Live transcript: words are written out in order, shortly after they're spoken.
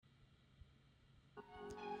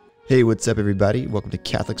Hey, what's up, everybody? Welcome to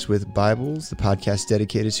Catholics with Bibles, the podcast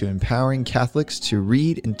dedicated to empowering Catholics to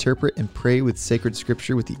read, interpret, and pray with sacred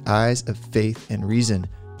scripture with the eyes of faith and reason.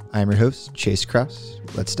 I'm your host, Chase Krause.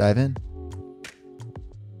 Let's dive in.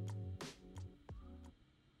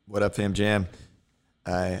 What up, fam jam?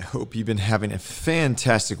 I hope you've been having a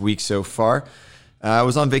fantastic week so far. I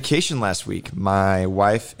was on vacation last week. My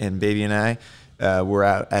wife and baby and I were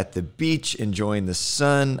out at the beach enjoying the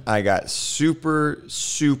sun. I got super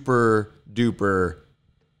duper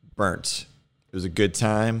burnt. It was a good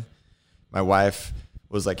time. My wife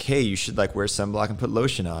was like, hey, you should wear sunblock and put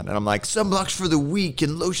lotion on. And I'm like, sunblock's for the week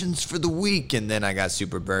and lotion's for the week. And then I got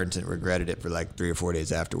super burnt and regretted it for 3 or 4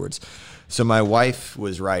 days afterwards. So my wife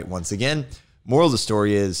was right once again. Moral of the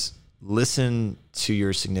story is listen to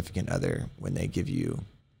your significant other when they give you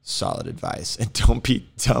solid advice and don't be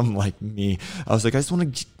dumb like me. I was like, I just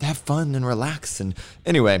want to have fun and relax. And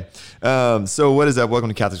anyway, so what is up? Welcome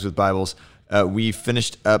to Catholics with Bibles. We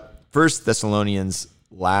finished up 1 Thessalonians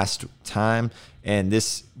last time, and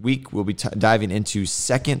this week we'll be diving into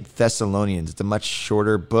 2 Thessalonians. It's a much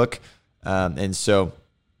shorter book, and so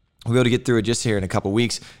we'll be able to get through it just here in a couple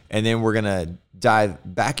weeks, and then we're going to dive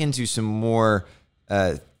back into some more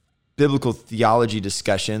biblical theology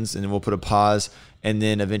discussions, and then we'll put a pause, and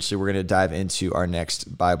then eventually we're going to dive into our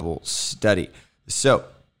next Bible study. So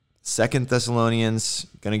 2 Thessalonians,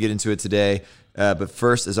 going to get into it today, but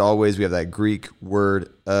first, as always, we have that Greek word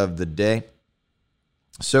of the day.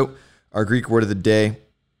 So our Greek word of the day,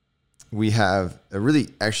 we have a really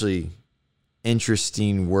actually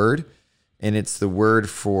interesting word, and it's the word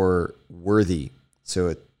for worthy.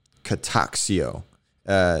 So kataxio.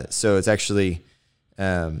 So it's actually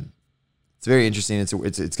it's very interesting.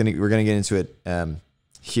 We're gonna get into it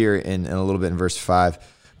here in a little bit in verse 5.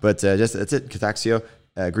 But just that's it. Kataxio,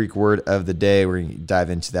 Greek word of the day. We're gonna dive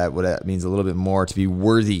into that. What that means a little bit more, to be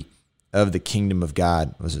worthy of the kingdom of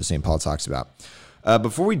God, was what St. Paul talks about.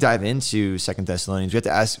 Before we dive into 2 Thessalonians, we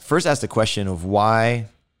have to first ask the question of why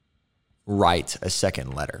write a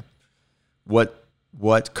second letter.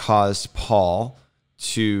 What caused Paul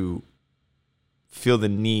to feel the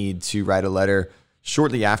need to write a letter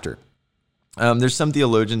shortly after? There's some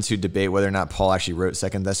theologians who debate whether or not Paul actually wrote 2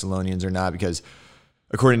 Thessalonians or not, because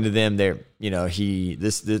according to them, the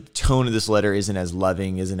tone of this letter isn't as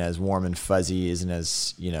loving, isn't as warm and fuzzy, isn't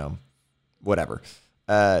as, whatever.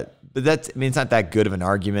 But it's not that good of an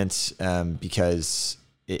argument, because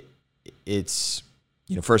it's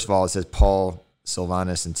first of all, it says Paul,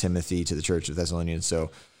 Silvanus, and Timothy to the church of Thessalonians.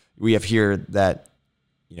 So we have here that,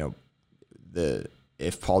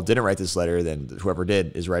 if Paul didn't write this letter, then whoever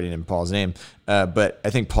did is writing in Paul's name. But I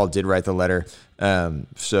think Paul did write the letter.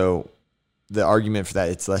 So the argument for that,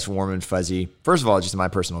 it's less warm and fuzzy. First of all, just in my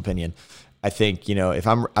personal opinion, I think, if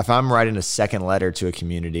I'm writing a second letter to a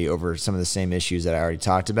community over some of the same issues that I already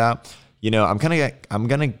talked about, I'm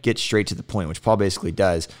gonna get straight to the point, which Paul basically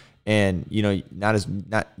does. And,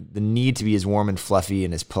 not the need to be as warm and fluffy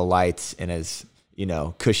and as polite and as,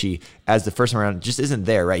 cushy as the first time around just isn't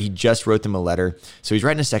there, right? He just wrote them a letter. So he's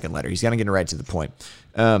writing a second letter. He's going to get right to the point.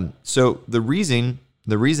 So the reasoning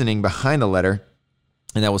behind the letter,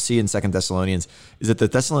 and that we'll see in 2 Thessalonians, is that the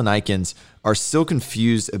Thessalonians are still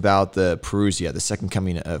confused about the parousia, the second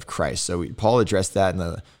coming of Christ. So Paul addressed that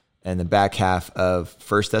in the back half of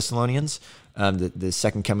 1 Thessalonians, the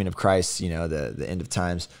second coming of Christ, the end of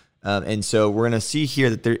times. And so we're going to see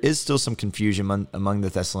here that there is still some confusion among the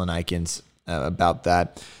Thessalonians about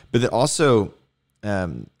that, but that also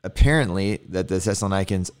apparently that the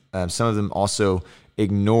Thessalonians, some of them also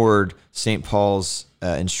ignored St. Paul's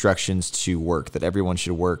instructions to work, that everyone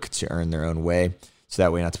should work to earn their own way, so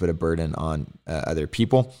that way not to put a burden on other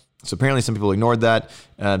people. So apparently some people ignored that,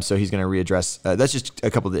 so he's going to readdress. That's just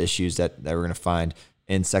a couple of the issues that we're going to find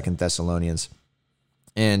in 2 Thessalonians.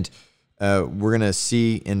 And we're going to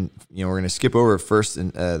see, we're going to skip over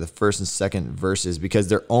the first and second verses, because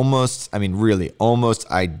they're almost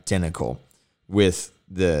identical with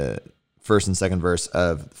the first and second verse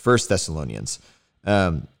of 1 Thessalonians.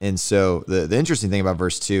 And so the interesting thing about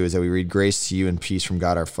verse 2 is that we read, grace to you and peace from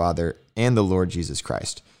God our Father and the Lord Jesus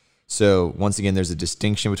Christ. So once again, there's a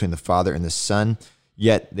distinction between the Father and the Son,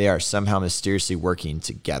 yet they are somehow mysteriously working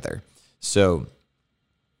together. So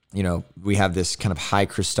we have this kind of high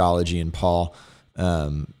Christology in Paul.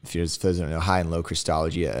 If you don't know high and low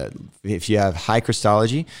Christology, if you have high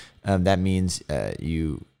Christology, that means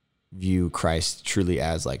you view Christ truly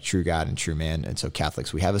as true God and true man. And so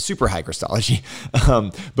Catholics, we have a super high Christology.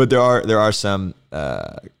 But there are some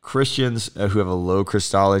Christians who have a low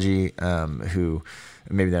Christology, who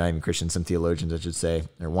maybe they're not even Christians, some theologians, I should say,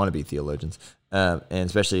 or wannabe theologians, and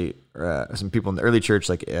especially some people in the early church,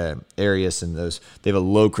 like Arius and those, they have a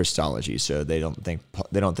low Christology, so they don't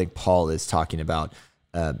think Paul is talking about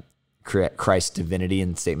Christ's divinity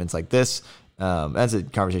in statements like this. That's a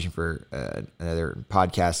conversation for another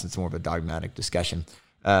podcast. It's more of a dogmatic discussion,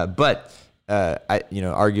 but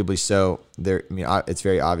arguably so. It's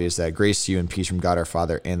very obvious that grace to you and peace from God our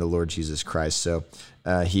Father and the Lord Jesus Christ. So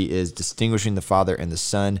he is distinguishing the Father and the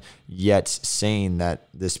Son, yet saying that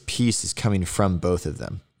this peace is coming from both of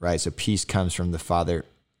them, right? So peace comes from the Father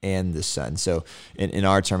and the Son. So in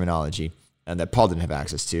our terminology, and that Paul didn't have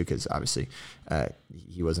access to, because obviously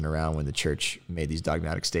he wasn't around when the church made these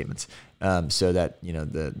dogmatic statements. So that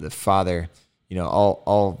the Father,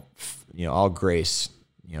 all grace,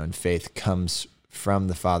 and faith comes from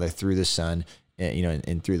the Father through the Son,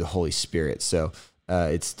 and through the Holy Spirit. So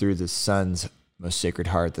it's through the Son's most sacred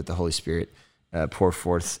heart that the Holy Spirit pour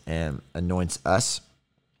forth and anoints us.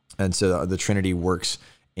 And so the Trinity works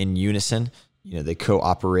in unison. They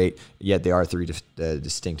cooperate, yet they are three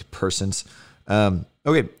distinct persons.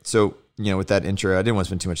 Okay, so with that intro, I didn't want to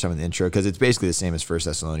spend too much time on the intro because it's basically the same as 1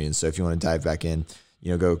 Thessalonians. So if you want to dive back in,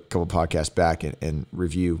 go a couple podcasts back and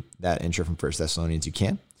review that intro from 1 Thessalonians, you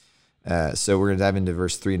can. So we're going to dive into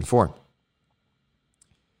verse 3 and 4.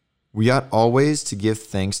 We ought always to give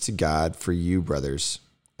thanks to God for you, brothers,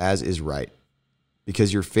 as is right,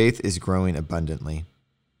 because your faith is growing abundantly,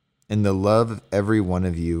 and the love of every one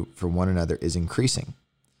of you for one another is increasing.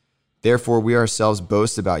 Therefore, we ourselves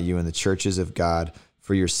boast about you in the churches of God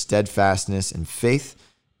for your steadfastness and faith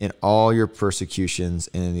in all your persecutions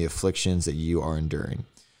and in the afflictions that you are enduring.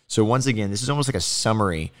 So once again, this is almost like a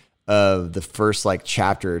summary of the first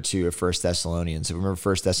chapter or two of 1 Thessalonians. So remember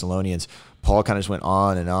 1 Thessalonians, Paul kind of just went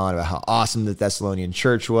on and on about how awesome the Thessalonian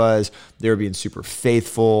church was. They were being super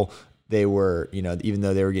faithful. They were, even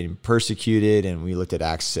though they were getting persecuted, and we looked at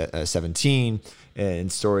Acts 17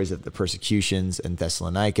 and stories of the persecutions in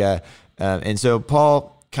Thessalonica. And so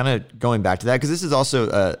Paul kind of going back to that, because this is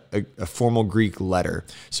also a formal Greek letter.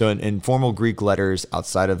 So in formal Greek letters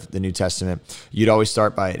outside of the New Testament, you'd always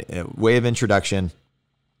start by a way of introduction,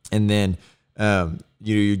 and then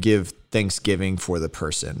you give thanksgiving for the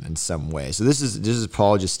person in some way. So this is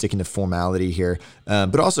Paul just sticking to formality here,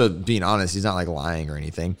 but also being honest. He's not lying or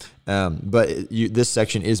anything. But this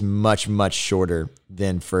section is much, much shorter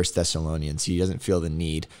than 1 Thessalonians. He doesn't feel the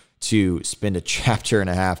need to spend a chapter and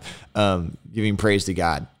a half giving praise to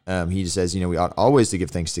God. He just says, we ought always to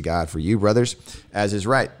give thanks to God for you, brothers, as is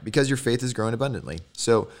right, because your faith is growing abundantly.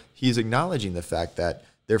 So he's acknowledging the fact that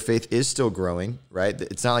their faith is still growing, right?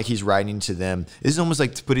 It's not like he's writing to them. This is almost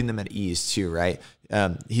like putting them at ease too, right?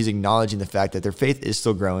 He's acknowledging the fact that their faith is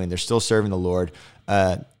still growing. They're still serving the Lord.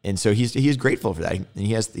 And so he's grateful for that. And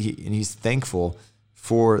he's thankful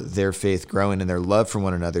for their faith growing and their love for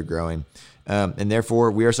one another growing. And therefore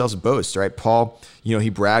we ourselves boast, right? Paul, he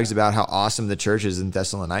brags about how awesome the church is in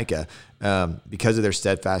Thessalonica because of their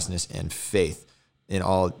steadfastness and faith in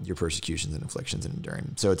all your persecutions and afflictions and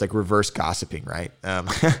enduring. So it's like reverse gossiping, right?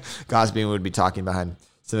 Gossiping would be talking behind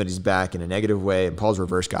somebody's back in a negative way, and Paul's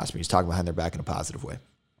reverse gossiping. He's talking behind their back in a positive way.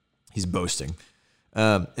 He's boasting.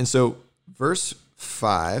 And so verse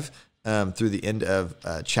 5 through the end of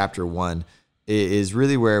chapter 1 is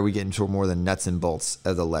really where we get into more the nuts and bolts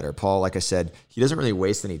of the letter. Paul, like I said, he doesn't really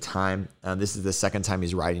waste any time. This is the second time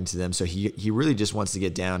he's writing to them, so he really just wants to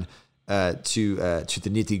get down to the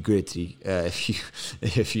nitty gritty.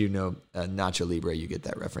 If you know Nacho Libre, you get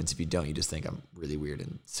that reference. If you don't, you just think I'm really weird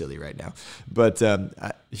and silly right now. But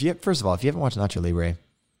first of all, if you haven't watched Nacho Libre,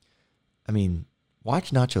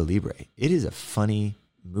 watch Nacho Libre. It is a funny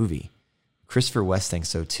movie. Christopher West thinks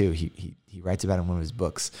so too. He writes about it in one of his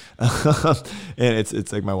books, and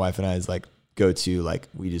it's like my wife and I's go to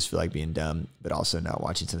we just feel like being dumb, but also not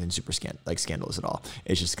watching something super scandalous at all.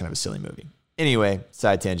 It's just kind of a silly movie. Anyway,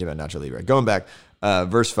 side tangent about Nacho Libre. Going back,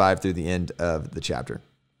 verse 5 through the end of the chapter,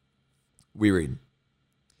 we read,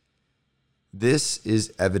 "This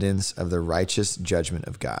is evidence of the righteous judgment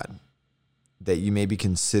of God, that you may be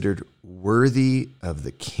considered worthy of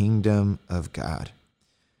the kingdom of God,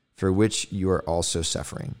 for which you are also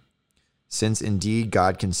suffering. Since indeed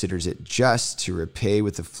God considers it just to repay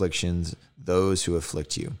with afflictions those who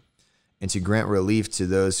afflict you, and to grant relief to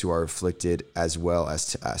those who are afflicted as well as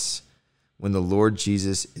to us, when the Lord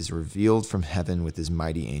Jesus is revealed from heaven with his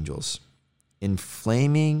mighty angels, in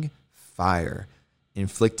flaming fire,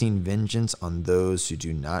 inflicting vengeance on those who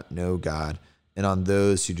do not know God and on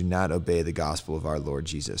those who do not obey the gospel of our Lord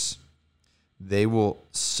Jesus. They will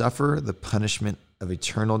suffer the punishment of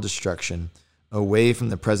eternal destruction away from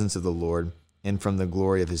the presence of the Lord and from the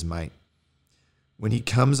glory of his might. when he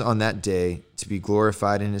comes on that day to be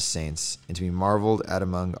glorified in his saints and to be marveled at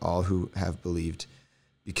among all who have believed,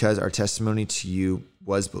 because our testimony to you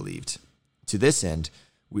was believed. To this end,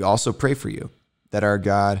 we also pray for you, that our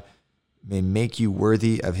God may make you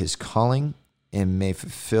worthy of his calling and may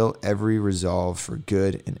fulfill every resolve for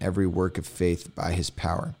good and every work of faith by his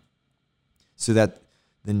power, so that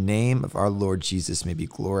the name of our Lord Jesus may be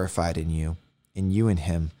glorified in you in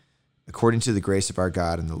him, according to the grace of our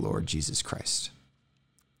God and the Lord Jesus Christ.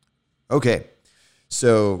 Okay,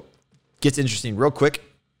 so gets interesting real quick.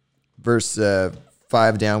 Verse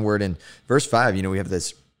 5 downward. And verse 5, we have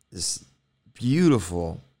this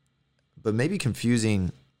beautiful, but maybe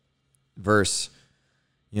confusing verse.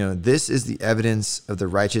 This is the evidence of the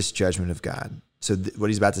righteous judgment of God. So what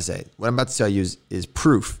he's about to say, what I'm about to tell you is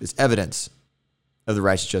proof, is evidence of the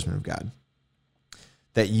righteous judgment of God,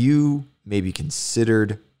 that you may be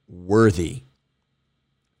considered worthy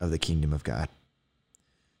of the kingdom of God,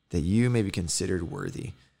 that you may be considered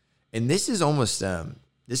worthy. And this is almost,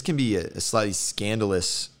 this can be a slightly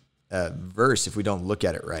scandalous verse if we don't look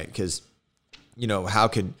at it right, because, how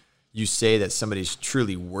could you say that somebody's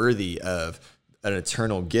truly worthy of an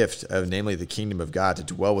eternal gift of, namely, the kingdom of God, to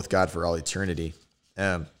dwell with God for all eternity?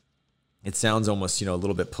 It sounds almost, a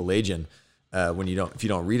little bit Pelagian if you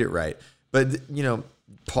don't read it right. But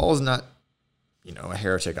Paul's not, a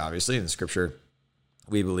heretic. Obviously, in the Scripture,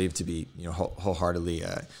 we believe to be, wholeheartedly,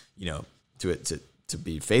 to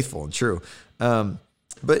be faithful and true. But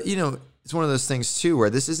it's one of those things too, where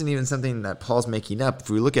this isn't even something that Paul's making up. If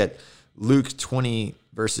we look at Luke 20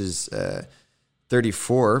 verses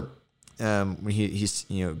 34. When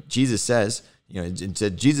Jesus says,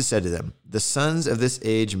 Jesus said to them, the sons of this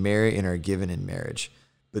age marry and are given in marriage,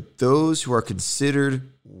 but those who are considered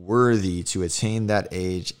worthy to attain that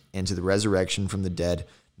age and to the resurrection from the dead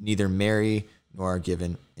neither marry nor are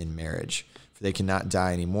given in marriage, for they cannot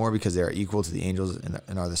die anymore because they are equal to the angels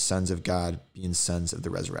and are the sons of God, being sons of the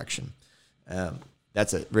resurrection.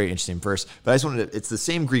 That's a very interesting verse, but I just wanted to, it's the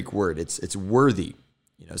same Greek word. It's worthy.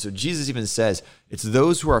 So Jesus even says it's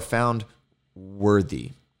those who are found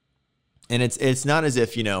worthy. And it's not as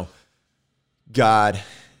if, God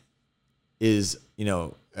is,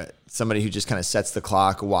 somebody who just kind of sets the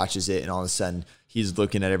clock, watches it, and all of a sudden he's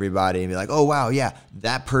looking at everybody and be like, oh, wow, yeah,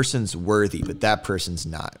 that person's worthy, but that person's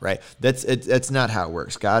not, right? That's not how it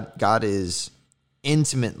works. God is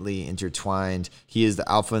intimately intertwined. He is the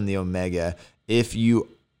Alpha and the Omega. If you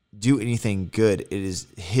do anything good, it is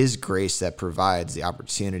his grace that provides the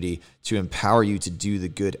opportunity to empower you to do the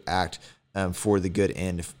good act for the good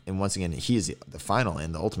end. And once again, he is the final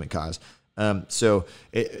end, the ultimate cause. So,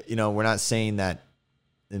 we're not saying that,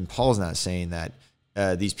 and Paul's not saying that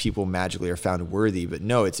these people magically are found worthy, but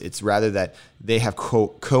no, it's rather that they have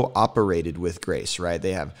cooperated with grace, right?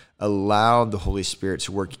 They have allowed the Holy Spirit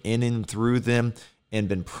to work in and through them and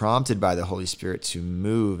been prompted by the Holy Spirit to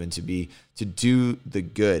move and to do the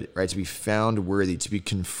good, right? To be found worthy, to be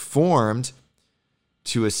conformed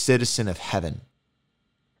to a citizen of heaven.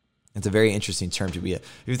 It's a very interesting term to be. If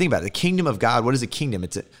you think about it, the kingdom of God, what is a kingdom?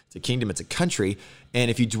 It's a kingdom, it's a country. And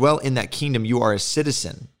if you dwell in that kingdom, you are a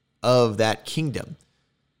citizen of that kingdom.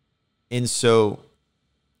 And so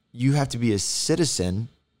you have to be a citizen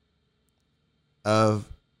of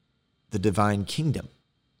the divine kingdom.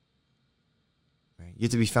 Right? You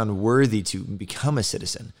have to be found worthy to become a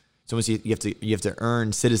citizen. So you have to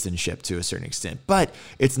earn citizenship to a certain extent, but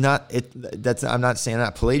it's not. I'm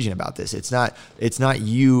not Pelagian about this. It's not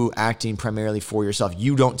you acting primarily for yourself.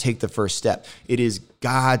 You don't take the first step. It is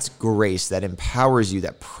God's grace that empowers you,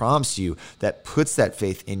 that prompts you, that puts that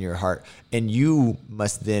faith in your heart, and you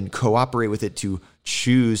must then cooperate with it to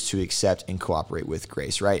choose to accept and cooperate with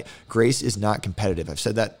grace. Right? Grace is not competitive. I've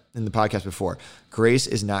said that in the podcast before. Grace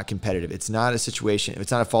is not competitive. It's not a situation.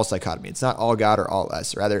 It's not a false dichotomy. It's not all God or all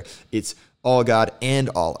us. Rather, it's all God and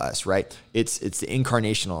all us, right? It's the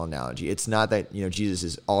incarnational analogy. It's not that, Jesus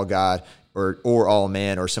is all God or all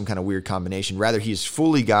man or some kind of weird combination. Rather, he's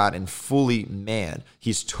fully God and fully man.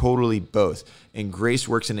 He's totally both. And grace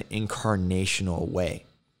works in an incarnational way.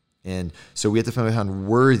 And so we have to be found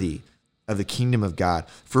worthy of the kingdom of God,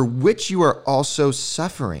 for which you are also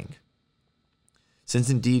suffering. Since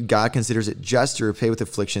indeed God considers it just to repay with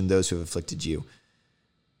affliction those who have afflicted you.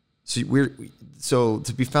 So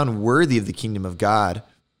to be found worthy of the kingdom of God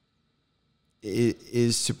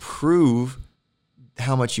is to prove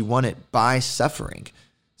how much you want it by suffering.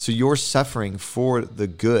 So you're suffering for the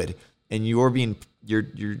good, and you're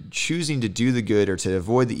choosing to do the good or to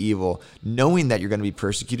avoid the evil, knowing that you're going to be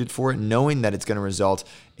persecuted for it, knowing that it's going to result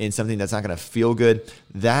in something that's not going to feel good.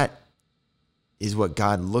 That is what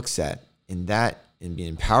God looks at, and being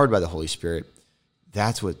empowered by the Holy Spirit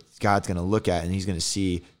that's what God's going to look at, and he's going to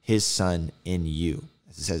see his son in you.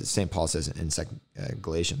 As it says, St. Paul says in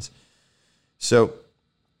Galatians. So,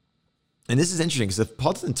 and this is interesting because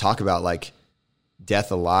Paul doesn't talk about like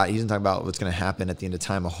death a lot. He doesn't talk about what's going to happen at the end of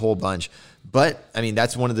time a whole bunch. But I mean,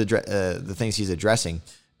 that's one of the things he's addressing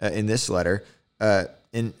in this letter.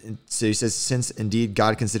 And so he says, since indeed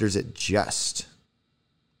God considers it just,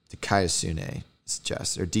 dikaiosune is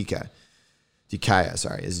just, or dikaia,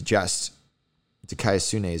 sorry, is just.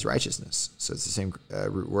 Dikaiosune is righteousness. So it's the same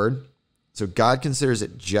root word. So God considers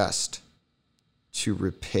it just to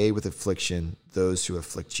repay with affliction those who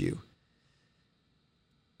afflict you.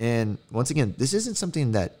 And once again, this isn't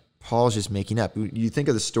something that Paul's just making up. You think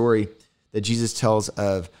of the story that Jesus tells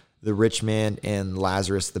of the rich man and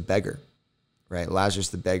Lazarus the beggar, right? Lazarus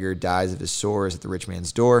the beggar dies of his sores at the rich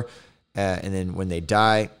man's door. And then when they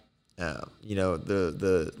die,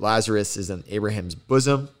 the Lazarus is in Abraham's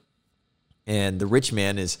bosom. And the rich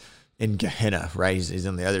man is in Gehenna, right? He's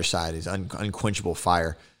on the other side. He's unquenchable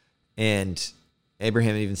fire. And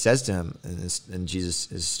Abraham even says to him in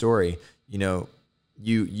Jesus' story,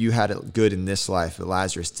 you had it good in this life, but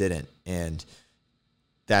Lazarus didn't. And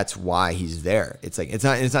that's why he's there. It's like, it's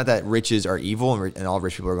not that riches are evil and all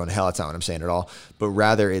rich people are going to hell. That's not what I'm saying at all. But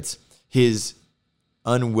rather it's his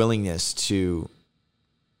unwillingness to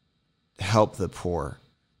help the poor,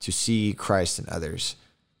 to see Christ in others,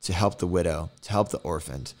 to help the widow, to help the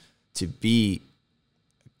orphaned, to be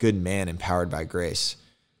a good man empowered by grace,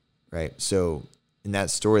 right? So in that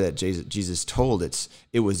story that Jesus told,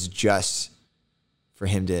 it was just for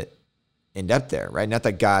him to end up there, right? Not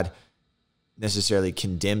that God necessarily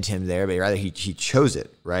condemned him there, but rather he chose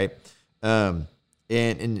it, right? And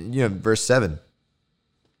verse 7,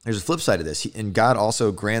 there's a flip side of this. And God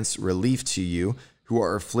also grants relief to you who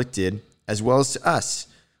are afflicted, as well as to us,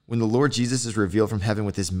 when the Lord Jesus is revealed from heaven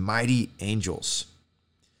with his mighty angels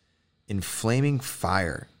in flaming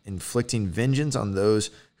fire, inflicting vengeance on those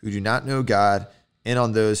who do not know God and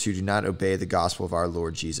on those who do not obey the gospel of our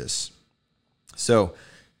Lord Jesus. So,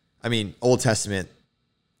 I mean, Old Testament,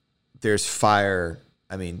 there's fire,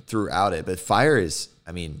 throughout it, but fire is,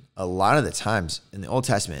 a lot of the times in the Old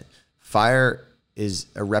Testament, fire is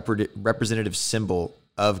a representative symbol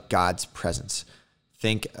of God's presence.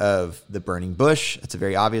 Think of the burning bush. That's a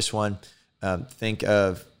very obvious one. Think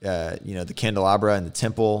of, the candelabra in the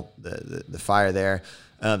temple, the fire there.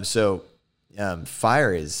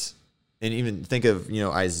 Fire is, and even think of,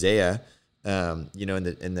 Isaiah, in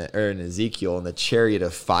Ezekiel, in the chariot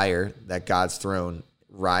of fire that God's throne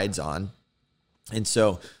rides on. And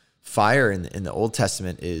so fire in the Old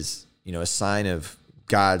Testament is, a sign of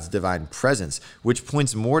God's divine presence, which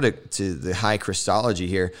points more to the high Christology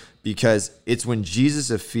here, because it's when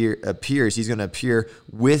Jesus appears, he's going to appear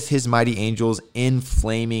with his mighty angels in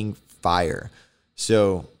flaming fire.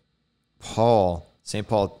 So St.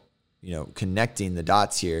 Paul, connecting the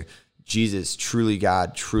dots here, Jesus, truly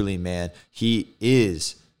God, truly man, he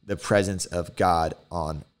is the presence of God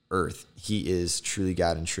on earth. He is truly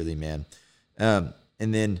God and truly man. And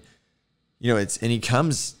then, and he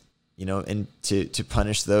comes, and to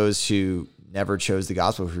punish those who never chose the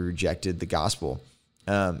gospel, who rejected the gospel.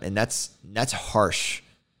 And that's harsh,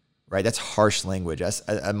 right? That's harsh language. As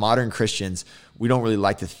modern Christians, we don't really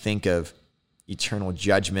like to think of eternal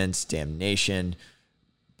judgments, damnation,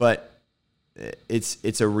 but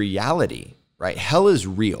it's a reality, right? Hell is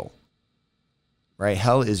real, right?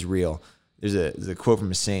 Hell is real. There's a quote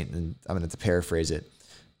from a saint, and I'm going to have to paraphrase it,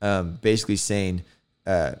 basically saying,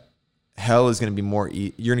 hell is going to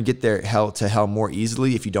be you're going to get there to hell more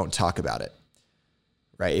easily if you don't talk about it,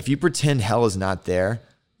 right? If you pretend hell is not there,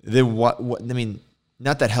 then what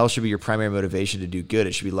not that hell should be your primary motivation to do good.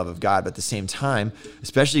 It should be love of God. But at the same time,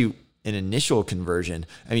 especially in initial conversion,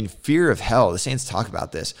 fear of hell, the saints talk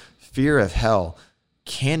about this. Fear of hell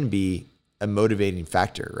can be a motivating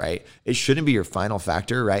factor, right? It shouldn't be your final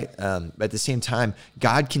factor, right? But at the same time,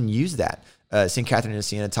 God can use that. St. Catherine of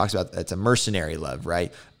Siena talks about it's a mercenary love,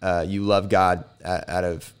 right? You love God out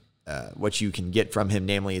of what you can get from him,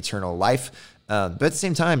 namely eternal life. But at the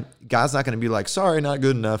same time, God's not going to be like, sorry, not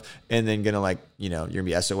good enough, and then going to you're going to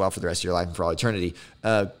be SOL for the rest of your life and for all eternity.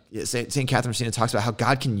 St. Catherine of Siena talks about how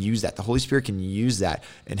God can use that. The Holy Spirit can use that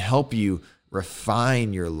and help you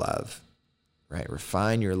refine your love, right?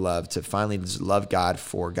 Refine your love to finally just love God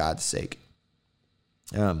for God's sake.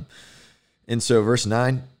 And so verse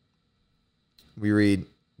 9, we read,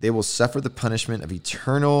 they will suffer the punishment of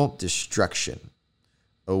eternal destruction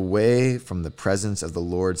away from the presence of the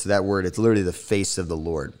Lord. So that word, it's literally the face of the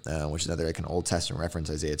Lord, which is another an Old Testament reference,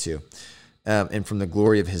 Isaiah 2. And from the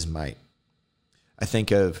glory of his might. I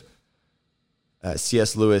think of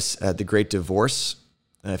C.S. Lewis, The Great Divorce.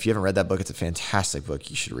 If you haven't read that book, it's a fantastic book.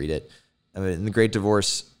 You should read it. In The Great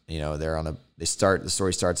Divorce, the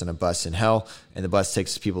story starts on a bus in hell, and the bus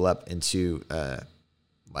takes people up into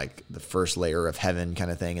like the first layer of heaven kind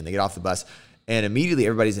of thing, and they get off the bus, and immediately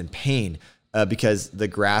everybody's in pain because the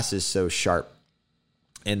grass is so sharp,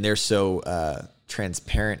 and they're so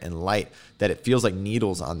transparent and light that it feels like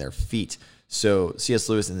needles on their feet. So C.S.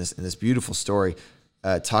 Lewis in this beautiful story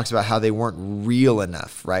talks about how they weren't real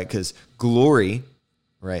enough, right? Because glory,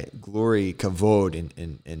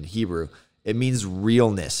 kavod in Hebrew, it means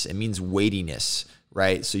realness. It means weightiness,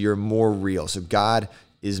 right? So you're more real. So God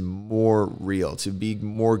is more real. To be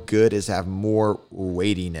more good is to have more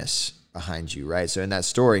weightiness behind you, right? So in that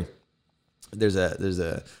story, there's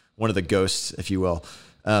a one of the ghosts, if you will,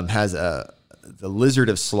 has the lizard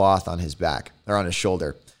of sloth on his back or on his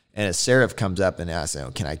shoulder. And a seraph comes up and asks,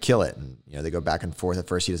 can I kill it? And they go back and forth. At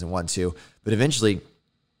first he doesn't want to, but eventually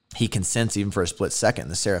he consents even for a split second.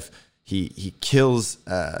 The seraph, he kills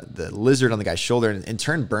the lizard on the guy's shoulder, and in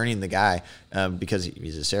turn burning the guy because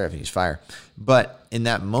he's a seraph and he's fire. But in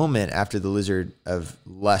that moment, after the lizard of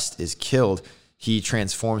lust is killed, he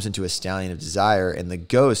transforms into a stallion of desire, and the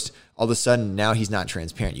ghost, all of a sudden, now he's not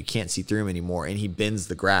transparent. You can't see through him anymore, and he bends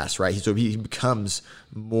the grass, right? So he becomes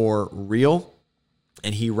more real,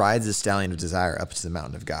 and he rides the stallion of desire up to the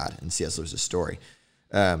mountain of God in C.S. Lewis' story.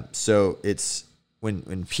 So it's when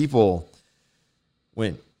the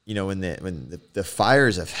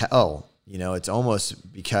fires of hell, it's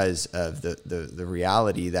almost because of the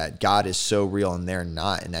reality that God is so real and they're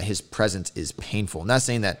not, and that his presence is painful. I'm not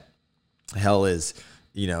saying that hell is,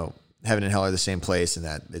 heaven and hell are the same place and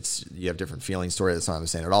that you have different feelings toward it. That's not what I'm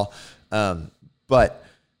saying at all. But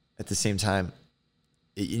at the same time,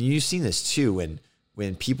 you've seen this too,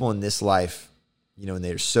 when people in this life, when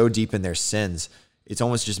they're so deep in their sins, it's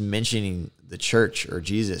almost just mentioning the church or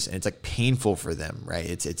Jesus, and it's like painful for them, right?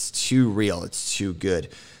 It's too real. It's too good.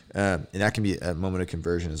 And that can be a moment of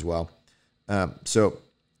conversion as well. So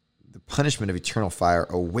the punishment of eternal fire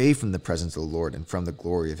away from the presence of the Lord and from the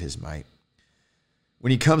glory of his might. When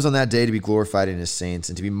he comes on that day to be glorified in his saints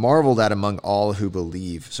and to be marveled at among all who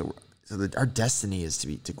believe. So our destiny is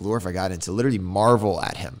to glorify God and to literally marvel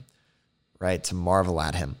at him, right? To marvel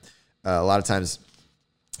at him. A lot of times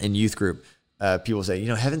in youth group, people say,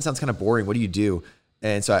 heaven sounds kind of boring. What do you do?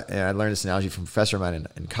 And so I learned this analogy from a professor of mine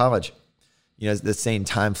in college. The saying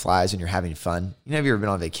time flies when you're having fun. Have you ever been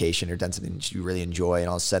on vacation or done something that you really enjoy, and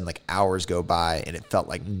all of a sudden like hours go by and it felt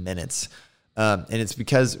like minutes? And it's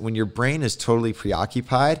because when your brain is totally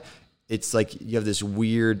preoccupied, it's like you have this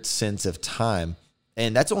weird sense of time.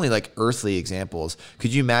 And that's only like earthly examples.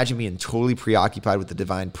 Could you imagine being totally preoccupied with the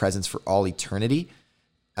divine presence for all eternity?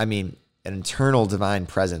 I mean, an eternal divine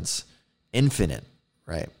presence, infinite,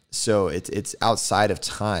 right? So it's outside of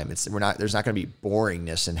time. There's not going to be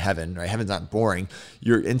boringness in heaven, right? Heaven's not boring.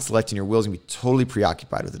 Your intellect and your will is going to be totally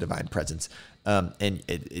preoccupied with the divine presence. And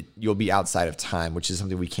you'll be outside of time, which is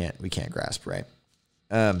something we can't grasp, right?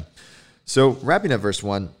 So wrapping up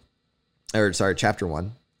chapter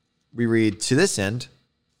 1, we read, "To this end,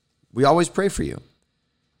 we always pray for you,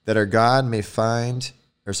 that our God may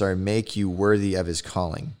make you worthy of his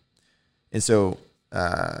calling." And so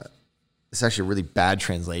it's actually a really bad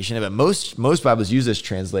translation, but most Bibles use this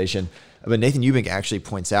translation. But Nathan Eubank actually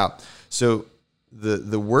points out, so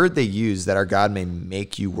the word they use, that our God may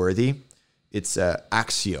make you worthy, it's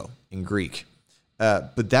axio in Greek.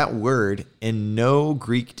 But that word, in no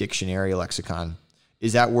Greek dictionary lexicon,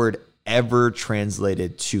 is that word ever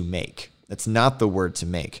translated to make. That's not the word to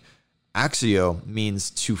make. Axio means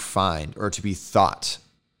to find or to be thought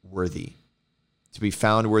worthy. To be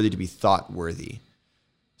found worthy, to be thought worthy.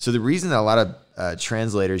 So the reason that a lot of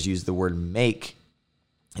translators use the word make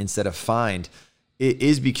instead of find, it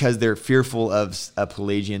is because they're fearful of a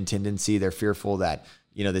Pelagian tendency. They're fearful that,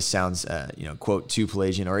 this sounds, quote, too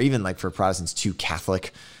Pelagian, or even like for Protestants, too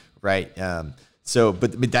Catholic, right?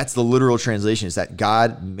 But that's the literal translation, is that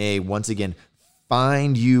God may once again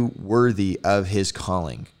find you worthy of his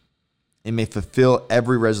calling and may fulfill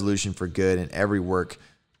every resolution for good and every work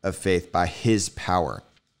of faith by his power.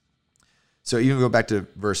 So even go back to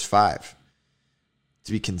verse 5,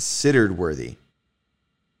 to be considered worthy,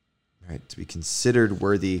 right? To be considered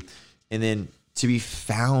worthy, and then to be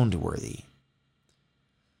found worthy.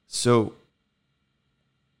 So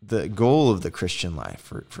the goal of the Christian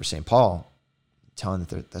life for St. Paul, telling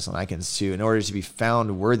the Thessalonians too, in order to be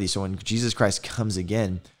found worthy. So when Jesus Christ comes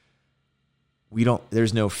again,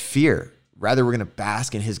 there's no fear. Rather, we're going to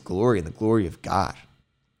bask in his glory and the glory of God.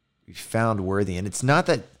 Be found worthy. And it's not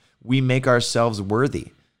that we make ourselves worthy.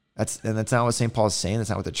 That's not what St. Paul is saying. That's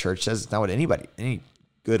not what the church says. It's not what any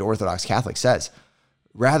good Orthodox Catholic says.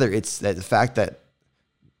 Rather, it's that the fact that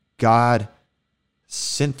God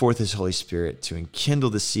sent forth his Holy Spirit to enkindle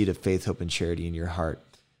the seed of faith, hope, and charity in your heart.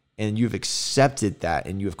 And you've accepted that,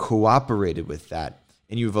 and you have cooperated with that,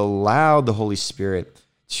 and you've allowed the Holy Spirit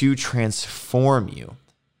to transform you,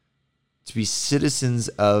 to be citizens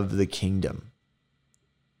of the kingdom,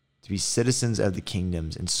 to be citizens of the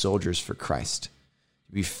kingdoms and soldiers for Christ,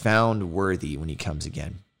 to be found worthy when he comes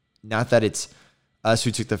again. Not that it's us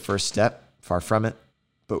who took the first step, far from it,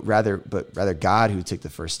 but rather God who took the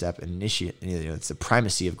first step and initiate. It's the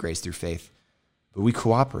primacy of grace through faith. But we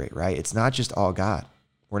cooperate, right? It's not just all God.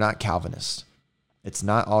 We're not Calvinists. It's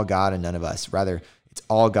not all God and none of us. Rather, it's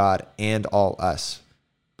all God and all us.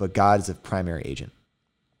 But God is the primary agent.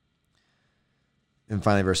 And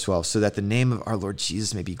finally, verse 12, so that the name of our Lord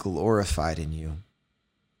Jesus may be glorified in you,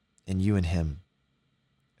 and you in him,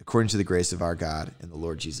 according to the grace of our God and the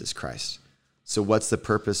Lord Jesus Christ. So what's the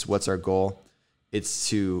purpose? What's our goal? It's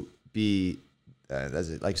to be,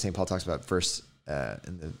 like St. Paul talks about first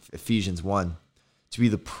in the Ephesians 1, to be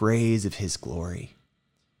the praise of his glory.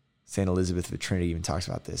 St. Elizabeth of the Trinity even talks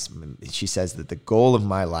about this. She says that the goal of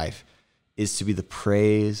my life is to be the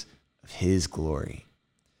praise of his glory.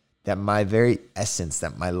 That my very essence,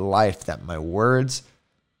 that my life, that my words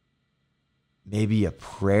may be a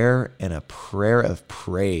prayer and a prayer of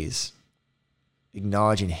praise,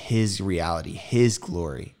 acknowledging his reality, his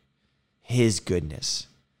glory, his goodness,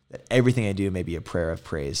 that everything I do may be a prayer of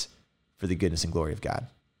praise for the goodness and glory of God.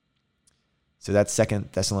 So that's 2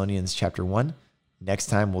 Thessalonians chapter 1. Next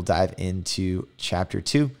time, we'll dive into chapter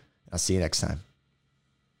 2. I'll see you next time.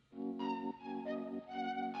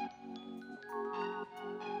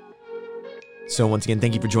 So once again,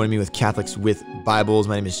 thank you for joining me with Catholics with Bibles.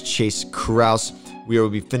 My name is Chase Krause. We will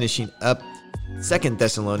be finishing up 2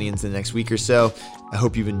 Thessalonians in the next week or so. I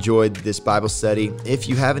hope you've enjoyed this Bible study. If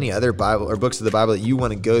you have any other Bible or books of the Bible that you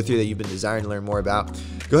want to go through that you've been desiring to learn more about,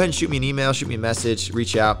 go ahead and shoot me an email, shoot me a message,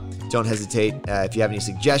 reach out. Don't hesitate. If you have any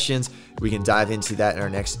suggestions, we can dive into that in our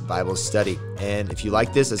next Bible study. And if you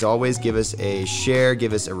like this, as always, give us a share,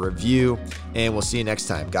 give us a review, and we'll see you next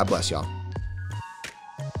time. God bless y'all.